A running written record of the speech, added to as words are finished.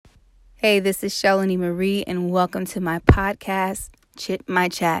Hey, this is Shalini Marie, and welcome to my podcast, Chit My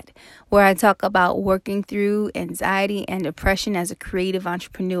Chat, where I talk about working through anxiety and depression as a creative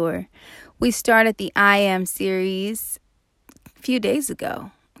entrepreneur. We started the I Am series a few days ago.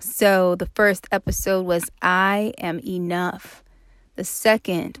 So the first episode was I Am Enough. The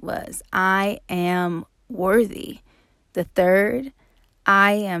second was I Am Worthy. The third,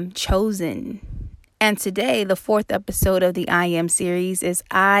 I Am Chosen. And today, the fourth episode of the I Am series is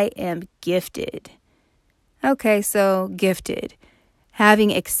I Am Gifted. Okay, so gifted. Having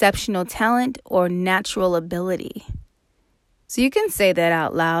exceptional talent or natural ability. So you can say that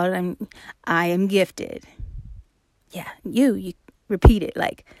out loud. I am gifted. Yeah, you repeat it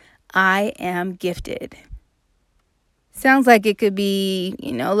like, I am gifted. Sounds like it could be,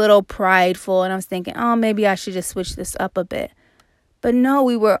 a little prideful. And I was thinking, maybe I should just switch this up a bit. But no,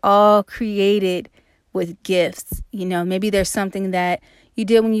 we were all created with gifts. Maybe there's something that you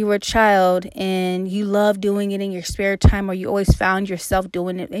did when you were a child and you love doing it in your spare time, or you always found yourself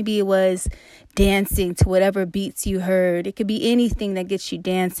doing it. Maybe it was dancing to whatever beats you heard. It could be anything that gets you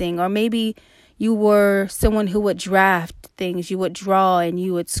dancing. Or maybe you were someone who would draft things. You would draw and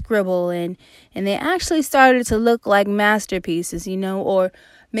you would scribble and they actually started to look like masterpieces, or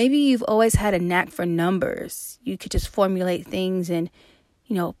maybe you've always had a knack for numbers. You could just formulate things and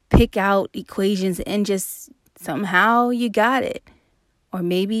pick out equations and just somehow you got it. Or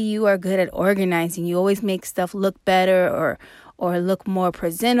maybe you are good at organizing. You always make stuff look better or look more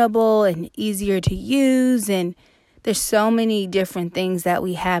presentable and easier to use. And there's so many different things that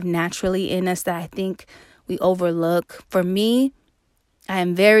we have naturally in us that I think we overlook. For me, I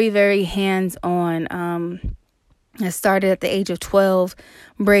am very, very hands-on. I started at the age of 12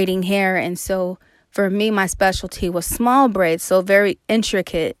 braiding hair. And so for me, my specialty was small braids, so very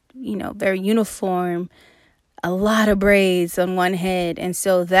intricate, very uniform, a lot of braids on one head. And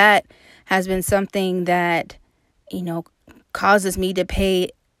so that has been something that, causes me to pay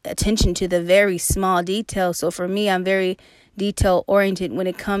attention to the very small details. So for me, I'm very detail oriented when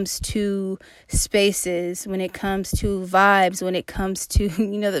it comes to spaces, when it comes to vibes, when it comes to,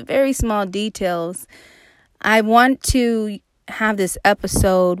 the very small details. I want to have this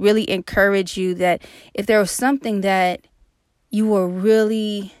episode really encourage you that if there was something that you were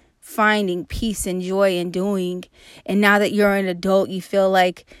really finding peace and joy in doing, and now that you're an adult, you feel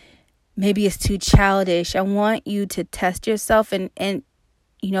like maybe it's too childish, I want you to test yourself and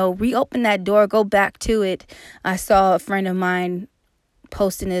reopen that door, go back to it. I saw a friend of mine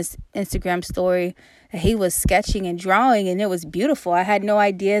posting his Instagram story. He was sketching and drawing, and it was beautiful. I had no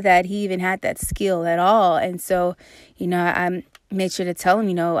idea that he even had that skill at all. And so, I made sure to tell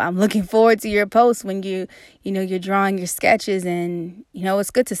him, I'm looking forward to your post when you're drawing your sketches. And,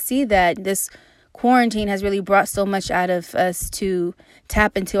 it's good to see that this quarantine has really brought so much out of us to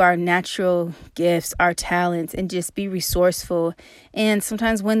tap into our natural gifts, our talents, and just be resourceful. And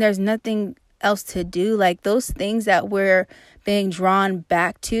sometimes when there's nothing else to do, like those things that we're being drawn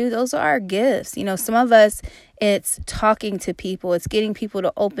back to, those are our gifts. Some of us, it's talking to people, it's getting people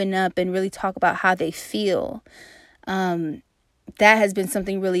to open up and really talk about how they feel. That has been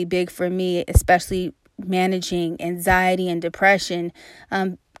something really big for me, especially managing anxiety and depression.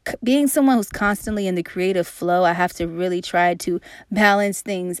 Being someone who's constantly in the creative flow, I have to really try to balance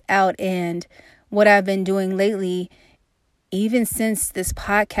things out. And what I've been doing lately, even since this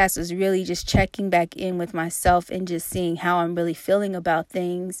podcast, is really just checking back in with myself and just seeing how I'm really feeling about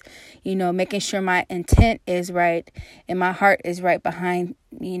things, making sure my intent is right and my heart is right behind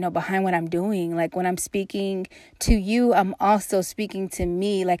what I'm doing. Like when I'm speaking to you, I'm also speaking to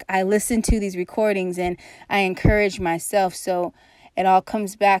me. Like I listen to these recordings and I encourage myself. So it all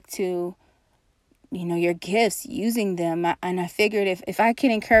comes back to, your gifts, using them. And I figured if I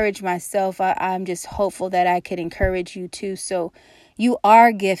can encourage myself, I'm just hopeful that I could encourage you too. So you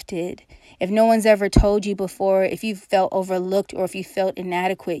are gifted. If no one's ever told you before, if you felt overlooked or if you felt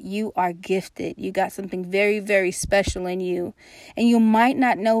inadequate, you are gifted. You got something very, very special in you. And you might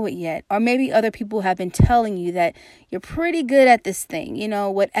not know it yet. Or maybe other people have been telling you that you're pretty good at this thing,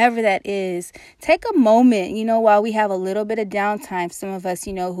 whatever that is. Take a moment, while we have a little bit of downtime. Some of us,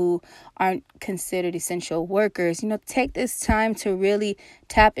 who aren't considered essential workers, take this time to really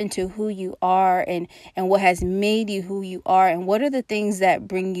tap into who you are and what has made you who you are. And what are the things that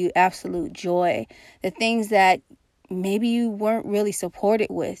bring you absolute joy, the things that maybe you weren't really supported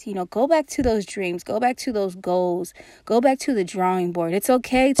with. Go back to those dreams, go back to those goals, go back to the drawing board. It's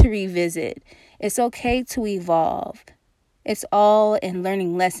okay to revisit. It's okay to evolve. It's all in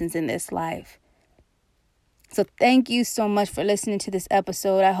learning lessons in this life. So thank you so much for listening to this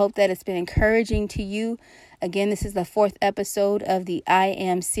episode. I hope that it's been encouraging to you. Again, this is the 4th episode of the I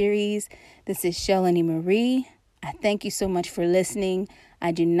Am series. This is Shelanie Marie. I thank you so much for listening.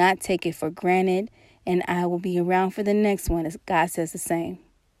 I do not take it for granted, and I will be around for the next one as God says the same.